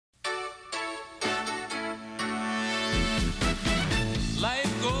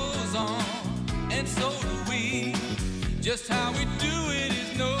Just how we do it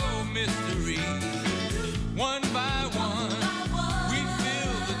is no mystery. One by one, we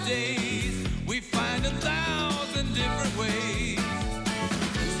fill the days. We find 1,000 different ways.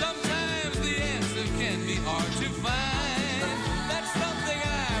 Sometimes the answer can be hard to find. That's something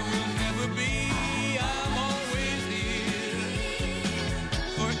I will never be. I'm always here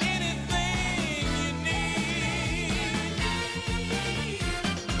for anything you need.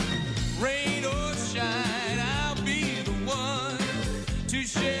 Rain or shine, I'll be the one to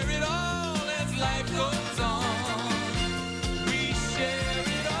share it all as life goes on. We share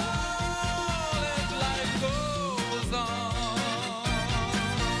it all as life goes on.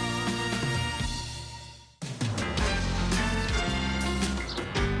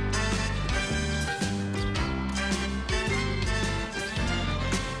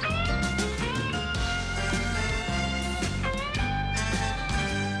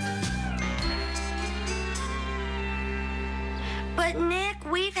 But, Nick,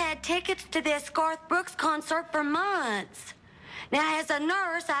 we've had tickets to this Garth Brooks concert for months. Now, as a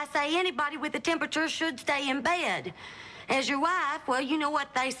nurse, I say anybody with a temperature should stay in bed. As your wife, well, you know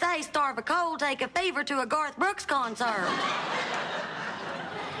what they say, starve a cold, take a fever to a Garth Brooks concert.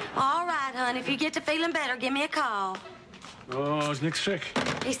 All right, hon, if you get to feeling better, give me a call. Oh, is Nick sick?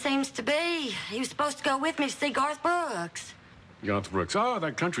 He seems to be. He was supposed to go with me to see Garth Brooks. Garth Brooks. Oh,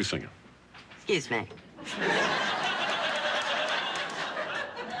 that country singer. Excuse me.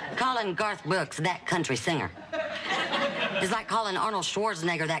 Calling Garth Brooks that country singer is like calling Arnold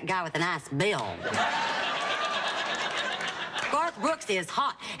Schwarzenegger that guy with a nice build. Garth Brooks is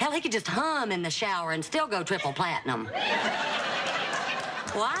hot. Hell, he could just hum in the shower and still go triple platinum.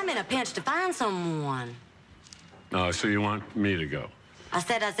 Well, I'm in a pinch to find someone. Oh, so you want me to go? I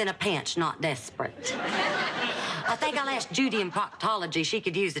said I was in a pinch, not desperate. I think I'll ask Judy in proctology. She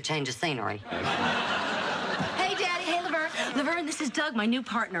could use a change of scenery. Hey, Daddy. Hey, Laverne. Laverne, this is Doug, my new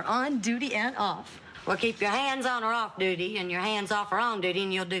partner, on duty and off. Well, keep your hands on or off duty and your hands off or on duty,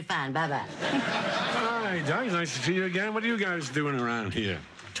 and you'll do fine. Bye-bye. Hi, Doug. Nice to see you again. What are you guys doing around here?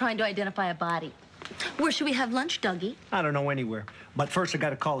 Trying to identify a body. Where should we have lunch, Dougie? I don't know, anywhere. But first I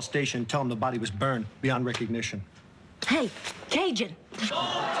got to call the station and tell them the body was burned beyond recognition. Hey, Cajun.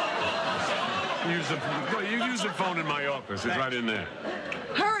 You use the phone in my office. It's right in there.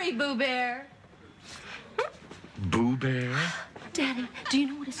 Hurry, Boo Bear. Boo Bear? Daddy, do you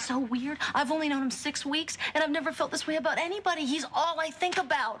know what is so weird? I've only known him 6 weeks, and I've never felt this way about anybody. He's all I think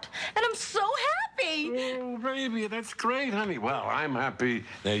about. And I'm so happy. Oh, baby, that's great, honey. Well, I'm happy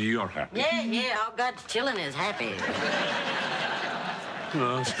that you're happy. Yeah, all God's chillin' is happy.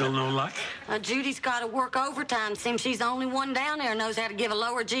 Well, still no luck? Judy's got to work overtime. Seems she's the only one down there who knows how to give a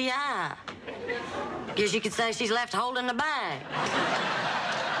lower GI. Guess you could say she's left holding the bag.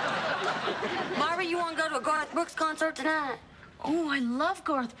 Barbara, you want to go to a Garth Brooks concert tonight? Oh, I love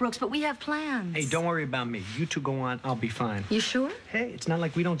Garth Brooks, but we have plans. Hey, don't worry about me. You two go on. I'll be fine. You sure? Hey, it's not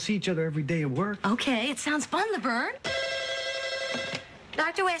like we don't see each other every day at work. Okay, it sounds fun, Laverne.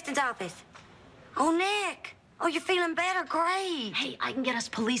 Dr. Weston's office. Oh, Nick. Oh, you're feeling better? Great. Hey, I can get us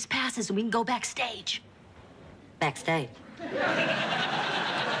police passes and we can go backstage. Backstage?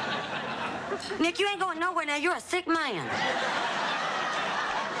 Nick, you ain't going nowhere now. You're a sick man.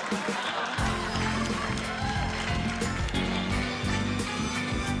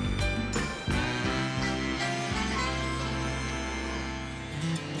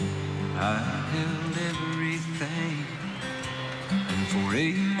 I held everything, and for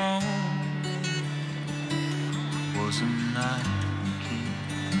a moment was a night king.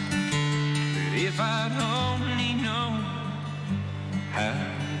 But if I'd only known how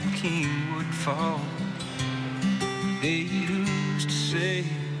the king would fall, they used to say,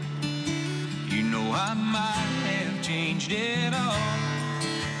 you know, I might have changed it all.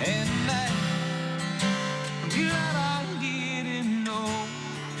 And that I'm glad I didn't know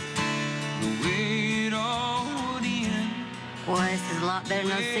the way it all would end. Boy, this is a lot better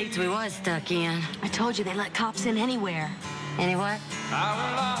than those seats we was stuck in. I told you they let cops in anywhere. Anywhere?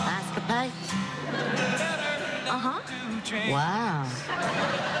 Nice capade? Uh-huh. Wow.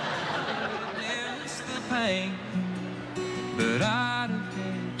 It's the pain, but I'd have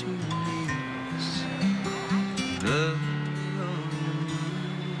had to miss the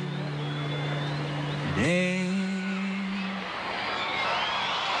day.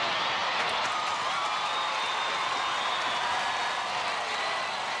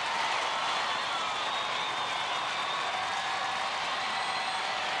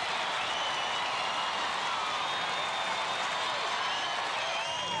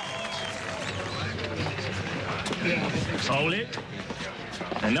 Hold it.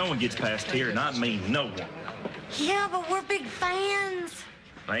 And no one gets past here, and I mean no one. Yeah, but we're big fans.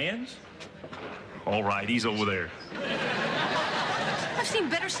 Fans? All right, he's over there. I've seen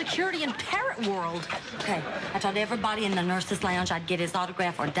better security in Parrot World. Okay, I told everybody in the nurses' lounge I'd get his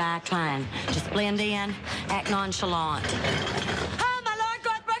autograph or decline. Just blend in, act nonchalant. Oh, my Lord,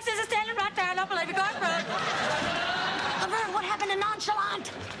 Garth Brooks is standing right there. I don't believe it, Garth Brooks. Laverne, what happened to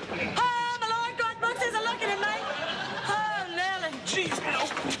nonchalant? Oh, my Lord, Garth Brooks isn't looking at me. Oh, Nellie. Jeez, ow.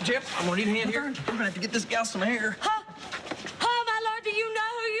 Jeff, I'm gonna need a hand here. We're gonna have to get this gal some hair. Huh? Oh, my Lord, do you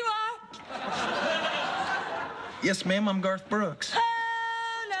know who you are? Yes, ma'am, I'm Garth Brooks.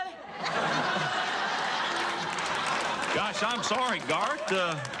 Oh, Nellie. Gosh, I'm sorry, Garth.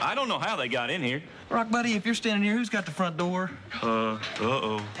 I don't know how they got in here. Rock Buddy, if you're standing here, who's got the front door? Uh-oh.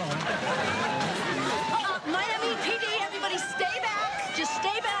 Miami PD, everybody stay back. Just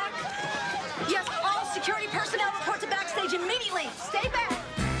stay back. Yes, all security personnel report to backstage immediately. Stay back.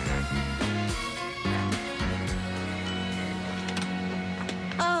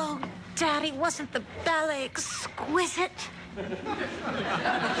 Oh, Daddy, wasn't the ballet exquisite?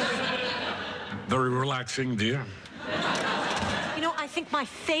 Very relaxing, dear. You know, I think my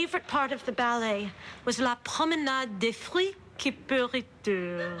favorite part of the ballet was La Promenade des Fruits qui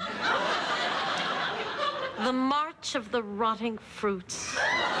Pourriteux. The March of the Rotting Fruits.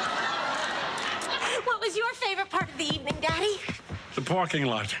 What was your favorite part of the evening, Daddy? The parking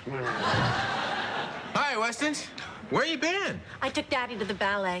lot. Hi, Westons. Where you been? I took Daddy to the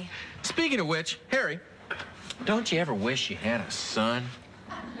ballet. Speaking of which, Harry, don't you ever wish you had a son?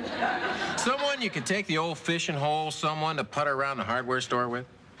 Someone you could take the old fishing hole, someone to putter around the hardware store with?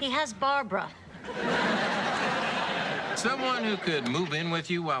 He has Barbara. Someone who could move in with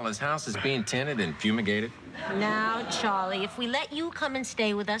you while his house is being tented and fumigated? Now, Charlie, if we let you come and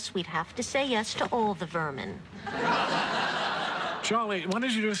stay with us, we'd have to say yes to all the vermin. Charlie, why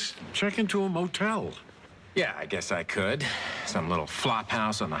don't you just check into a motel? Yeah, I guess I could. Some little flop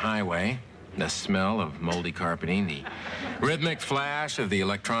house on the highway. The smell of moldy carpeting, the rhythmic flash of the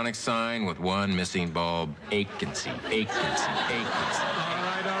electronic sign with one missing bulb. Vacancy, vacancy, vacancy.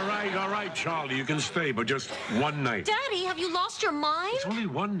 All right, Charlie, you can stay, but just one night. Daddy, have you lost your mind? It's only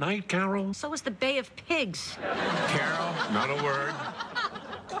one night, Carol. So is the Bay of Pigs. Carol, not a word.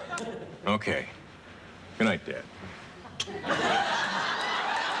 Okay. Good night, Dad. Good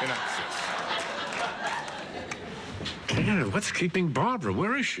night, sis. Yeah, what's keeping Barbara?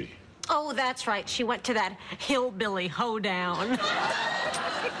 Where is she? Oh, that's right. She went to that hillbilly hoedown.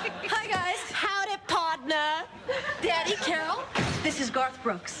 Hi, guys. Howdy, partner. Daddy, Carol, this is Garth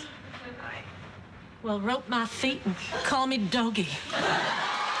Brooks. Well, rope my feet and call me Doggy.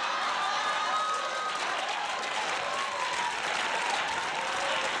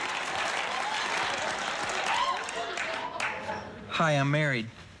 Hi, I'm married.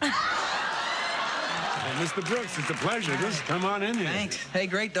 Mr. Brooks, it's a pleasure. Just come on in here. Thanks. Hey,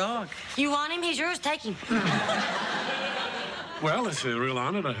 great dog. You want him? He's yours. Take him. Well, it's a real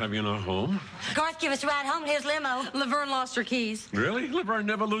honor to have you in our home. Garth, give us a ride home to his limo. Laverne lost her keys. Really? Laverne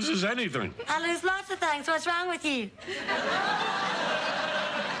never loses anything. I lose lots of things. What's wrong with you?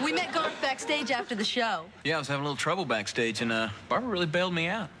 We met Garth backstage after the show. Yeah, I was having a little trouble backstage, and Barbara really bailed me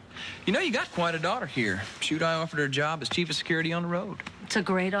out. You know, you got quite a daughter here. Shoot, I offered her a job as chief of security on the road. It's a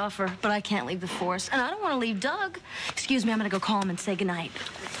great offer, but I can't leave the force. And I don't want to leave Doug. Excuse me, I'm going to go call him and say goodnight.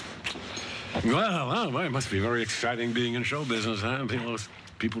 Well, it must be very exciting being in show business, huh? Those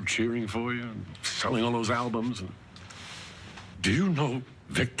people cheering for you and selling all those albums. Do you know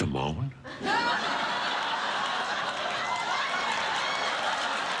Vic Damone?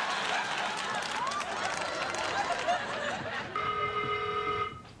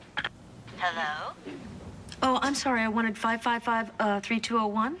 Hello? Oh, I'm sorry. I wanted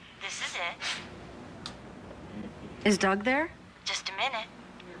 555-3201. This is it. Is Doug there? Just a minute.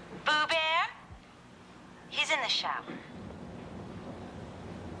 Boo Bear? He's in the shower.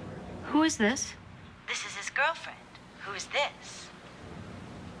 Who is this? This is his girlfriend. Who is this?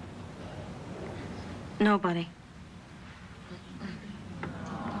 Nobody.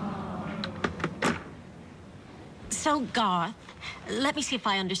 So, Garth, let me see if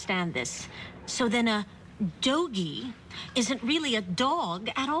I understand this. So then a doggy isn't really a dog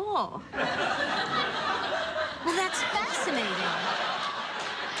at all. Well, that's fascinating.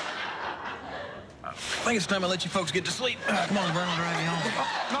 I think it's time I let you folks get to sleep. Come on, Laverne, I'll drive you home.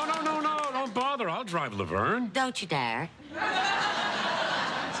 No, don't bother. I'll drive Laverne. Don't you dare.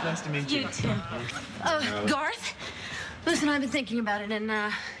 It's nice to meet you. You too. Garth? Listen, I've been thinking about it, and,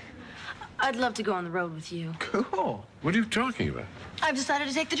 I'd love to go on the road with you. Cool. What are you talking about? I've decided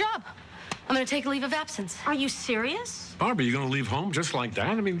to take the job. I'm going to take a leave of absence. Are you serious? Barbara, you going to leave home just like that?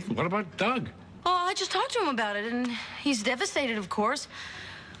 I mean, what about Doug? Oh, I just talked to him about it, and he's devastated, of course.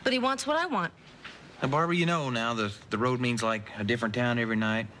 But he wants what I want. Now, Barbara, you know now the road means like a different town every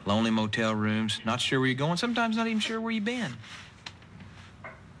night, lonely motel rooms, not sure where you're going, sometimes not even sure where you've been.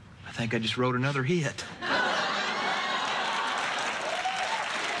 I think I just wrote another hit.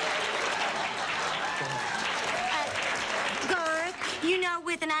 Garth, you know,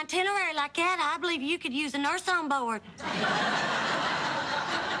 with an itinerary like that, I believe you could use a nurse on board.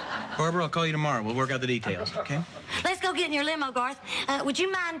 Barbara, I'll call you tomorrow. We'll work out the details, okay? Let's go get in your limo, Garth. Would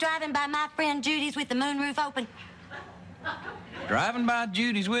you mind driving by my friend Judy's with the moonroof open? Driving by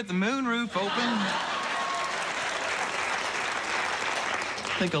Judy's with the moonroof open.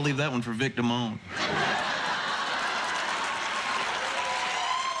 I think I'll leave that one for Vic Damone.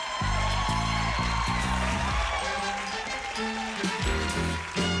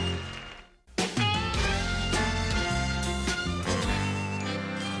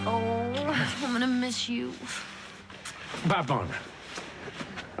 You. Barbara,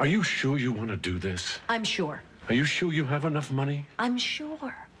 are you sure you want to do this? I'm sure. Are you sure you have enough money? I'm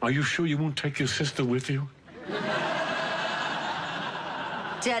sure. Are you sure you won't take your sister with you?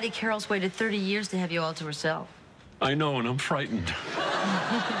 Daddy, Carol's waited 30 years to have you all to herself. I know, and I'm frightened.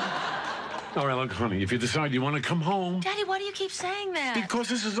 All right, look, honey, if you decide you want to come home... Daddy, why do you keep saying that? Because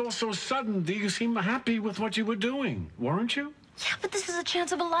this is all so sudden. You seem happy with what you were doing, weren't you? Yeah, but this is a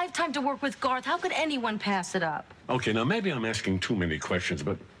chance of a lifetime to work with Garth. How could anyone pass it up? Okay, now maybe I'm asking too many questions,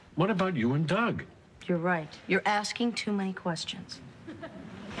 but what about you and Doug? You're right. You're asking too many questions.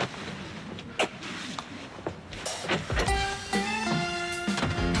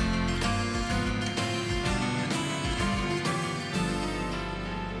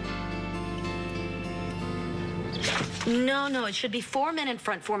 No, it should be 4 men in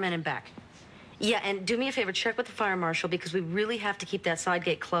front, 4 men in back. Yeah, and do me a favor, check with the fire marshal because we really have to keep that side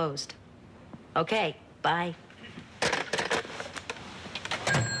gate closed. Okay, bye.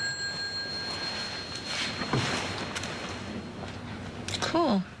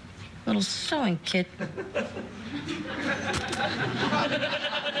 Cool. Little sewing kit.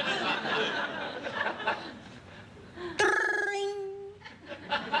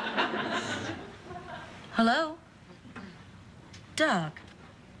 Hello? Doug.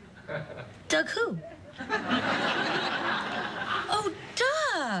 Doug who? Oh,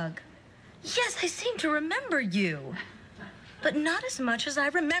 Doug. Yes, I seem to remember you. But not as much as I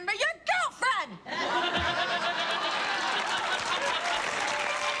remember your girlfriend!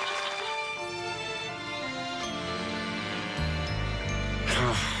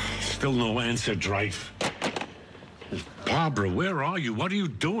 Still no answer, Drieffel. Barbara, where are you? What are you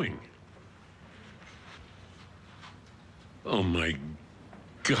doing? Oh, my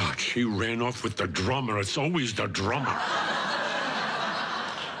God, she ran off with the drummer. It's always the drummer.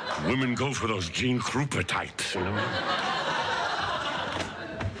 Women go for those Gene Krupa types, you know?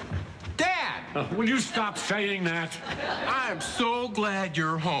 Dad! Will you stop saying that? I'm so glad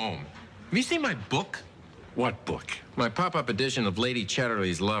you're home. Have you seen my book? What book? My pop-up edition of Lady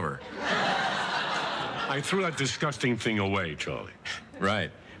Chatterley's Lover. I threw that disgusting thing away, Charlie.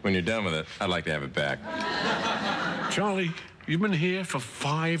 Right. When you're done with it, I'd like to have it back. Charlie, you've been here for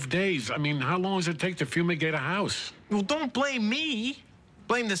 5 days. I mean, how long does it take to fumigate a house? Well, don't blame me.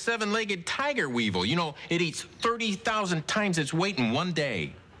 Blame the 7-legged tiger weevil. You know, it eats 30,000 times its weight in 1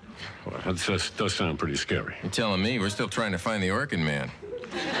 day. Well, that does sound pretty scary. You're telling me we're still trying to find the Orchid Man.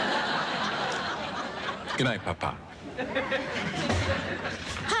 Good night, Papa.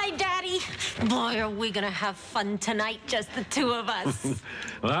 Hi, Daddy. Boy, are we gonna have fun tonight, just the two of us.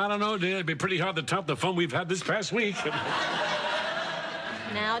 Well, I don't know, dear. It'd be pretty hard to top the fun we've had this past week.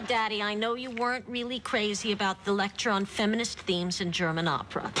 Now, Daddy, I know you weren't really crazy about the lecture on feminist themes in German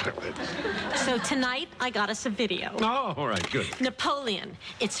opera. So tonight, I got us a video. Oh, all right, good. Napoleon.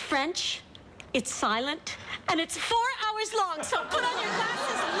 It's French, it's silent, and it's 4 hours long. So put on your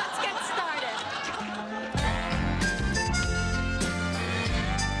glasses and let's get started.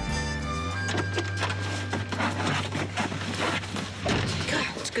 God,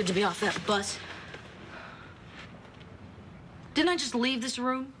 it's good to be off that bus. Didn't I just leave this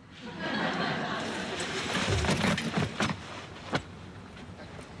room?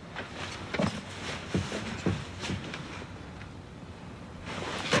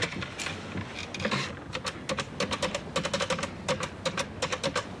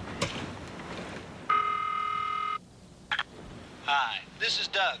 Hi, this is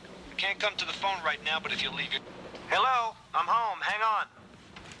Doug. I can't come to the phone right now, but if you'll leave your... Hello, I'm home. Hang on.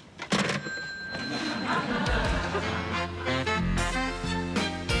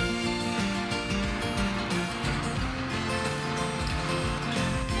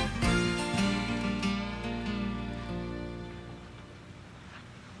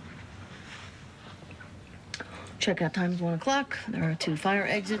 Checkout time is 1 o'clock. There are 2 fire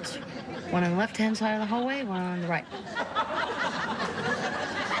exits. One on the left-hand side of the hallway, one on the right.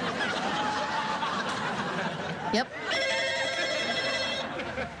 Yep.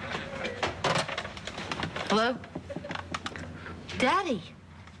 Hello? Daddy.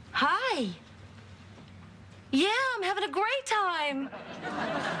 Hi. Yeah, I'm having a great time.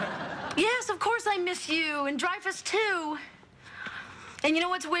 Yes, of course I miss you, and Dreyfus too. And you know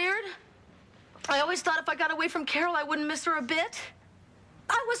what's weird? I always thought if I got away from Carol, I wouldn't miss her a bit.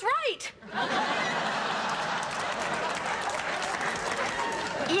 I was right.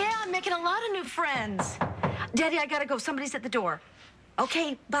 Yeah, I'm making a lot of new friends. Daddy, I gotta go. Somebody's at the door.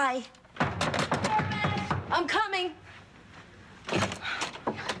 Okay, bye. I'm coming.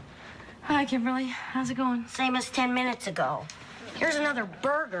 Hi, Kimberly. How's it going? Same as 10 minutes ago. Here's another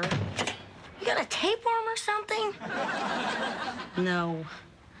burger. You got a tapeworm or something? No.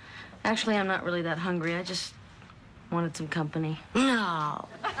 Actually, I'm not really that hungry. I just wanted some company. No.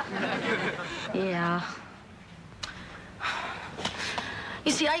 Yeah.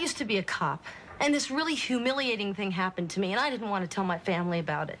 You see, I used to be a cop, and this really humiliating thing happened to me, and I didn't want to tell my family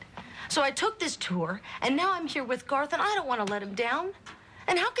about it. So I took this tour, and now I'm here with Garth, and I don't want to let him down.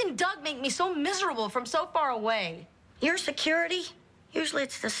 And how can Doug make me so miserable from so far away? Your security? Usually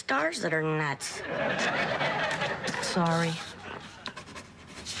it's the stars that are nuts. Sorry.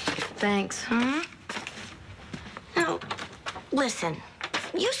 Thanks. Now, listen.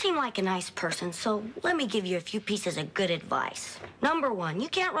 You seem like a nice person, so let me give you a few pieces of good advice. Number 1, you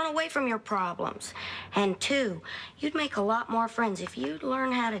can't run away from your problems. And 2, you'd make a lot more friends if you'd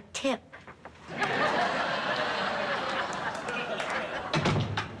learn how to tip.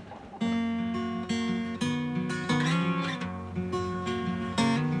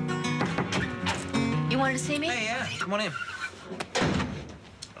 You wanted to see me? Hey, yeah, come on in.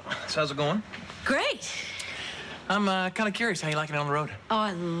 So how's it going? Great. I'm kind of curious how you like it on the road. Oh,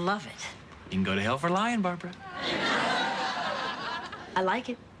 I love it. You can go to hell for lying, Barbara. I like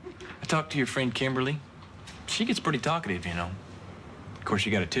it. I talked to your friend Kimberly. She gets pretty talkative, you know. Of course,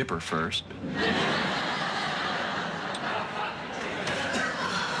 you got to tip her first.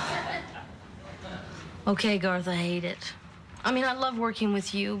 Okay, Garth, I hate it. I mean, I love working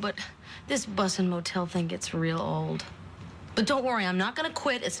with you, but this bus and motel thing gets real old. But don't worry, I'm not gonna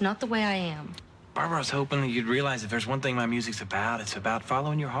quit. It's not the way I am. Barbara, I was hoping that you'd realize if there's one thing my music's about, it's about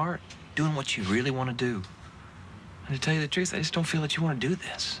following your heart, doing what you really want to do. And to tell you the truth, I just don't feel that you want to do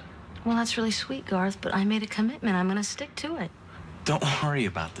this. Well, that's really sweet, Garth, but I made a commitment. I'm gonna stick to it. Don't worry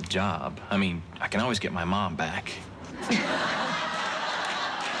about the job. I mean, I can always get my mom back.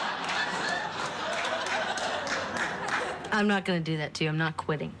 I'm not gonna do that to you. I'm not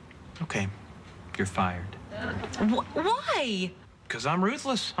quitting. Okay, you're fired. Why? Because I'm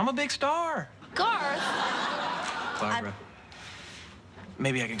ruthless. I'm a big star. Garth! Barbara,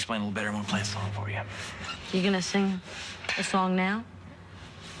 maybe I can explain a little better and we'll play a song for you. You gonna sing a song now?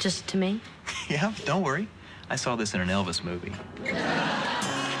 Just to me? Yeah, don't worry. I saw this in an Elvis movie.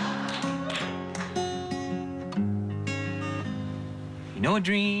 You know, a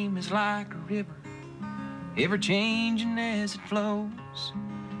dream is like a river, ever changing as it flows.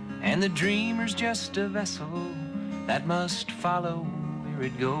 And the dreamer's just a vessel that must follow where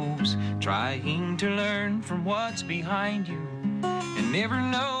it goes, trying to learn from what's behind you and never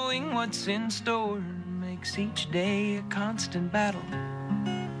knowing what's in store makes each day a constant battle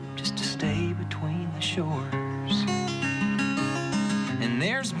just to stay between the shores. And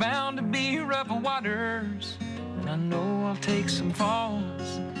there's bound to be rough waters, and I know I'll take some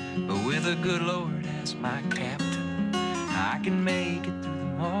falls, but with a good Lord as my captain, I can make it through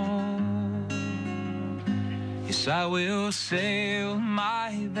them all. Yes, I will sail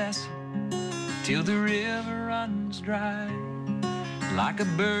my vessel till the river runs dry, like a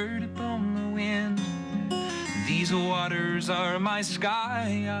bird upon the wind. These waters are my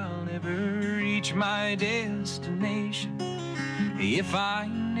sky. I'll never reach my destination if I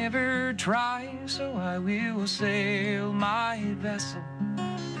never try. So I will sail my vessel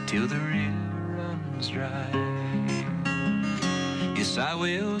till the river runs dry. Yes, I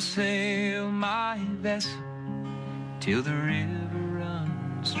will sail my vessel till the river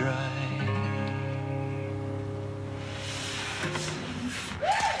runs dry.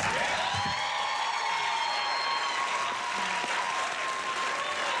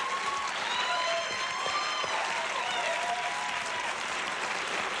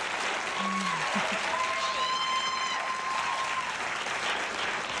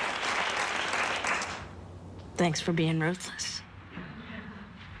 Thanks for being ruthless.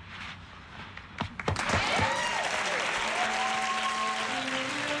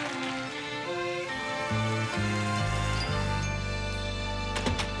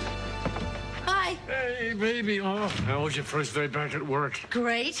 Hey, baby. Oh, how was your first day back at work?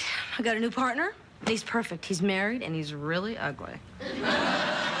 Great. I got a new partner. He's perfect. He's married, and he's really ugly.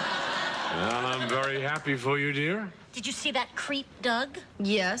 Well, I'm very happy for you, dear. Did you see that creep, Doug?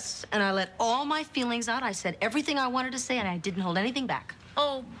 Yes, and I let all my feelings out. I said everything I wanted to say, and I didn't hold anything back.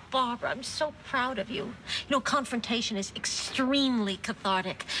 Oh, Barbara, I'm so proud of you. You know, confrontation is extremely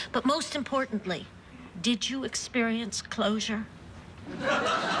cathartic. But most importantly, did you experience closure?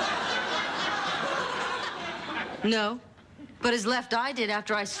 No, but his left eye did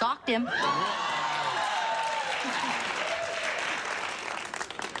after I socked him.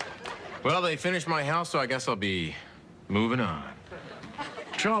 Well, they finished my house, so I guess I'll be moving on.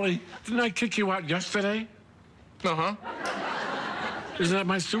 Charlie, didn't I kick you out yesterday? Uh-huh. Isn't that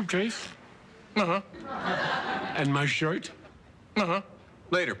my suitcase? Uh-huh. And my shirt? Uh-huh.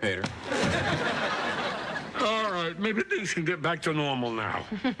 Later, Peter. All right, maybe things can get back to normal now.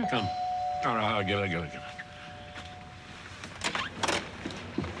 Come. All right, I'll get it.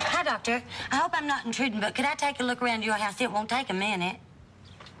 Hi, Doctor. I hope I'm not intruding, but could I take a look around your house? It won't take a minute.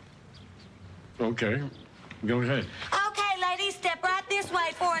 Okay. Go ahead. Okay, ladies, step right this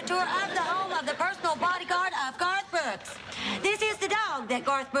way for a tour of the home of the personal bodyguard of Garth Brooks. This is the dog that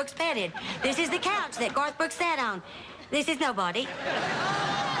Garth Brooks petted. This is the couch that Garth Brooks sat on. This is nobody.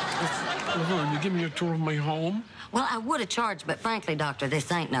 Laverne, you give me a tour of my home? Well, I would have charged, but frankly, Doctor,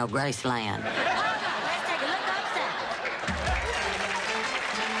 this ain't no Graceland. Let's take a look outside.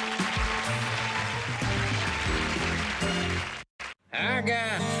 I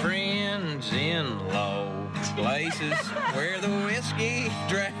got friends in low places where the whiskey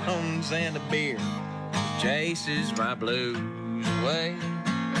drowns and the beer chases my blues away.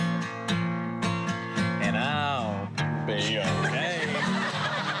 And I'll be okay.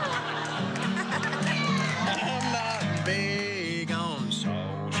 I'm not big on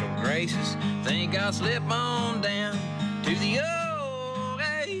social graces. Think I'll slip on down to the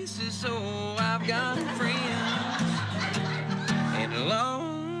oasis. So I've got friends in a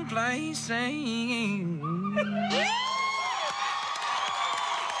low place singing.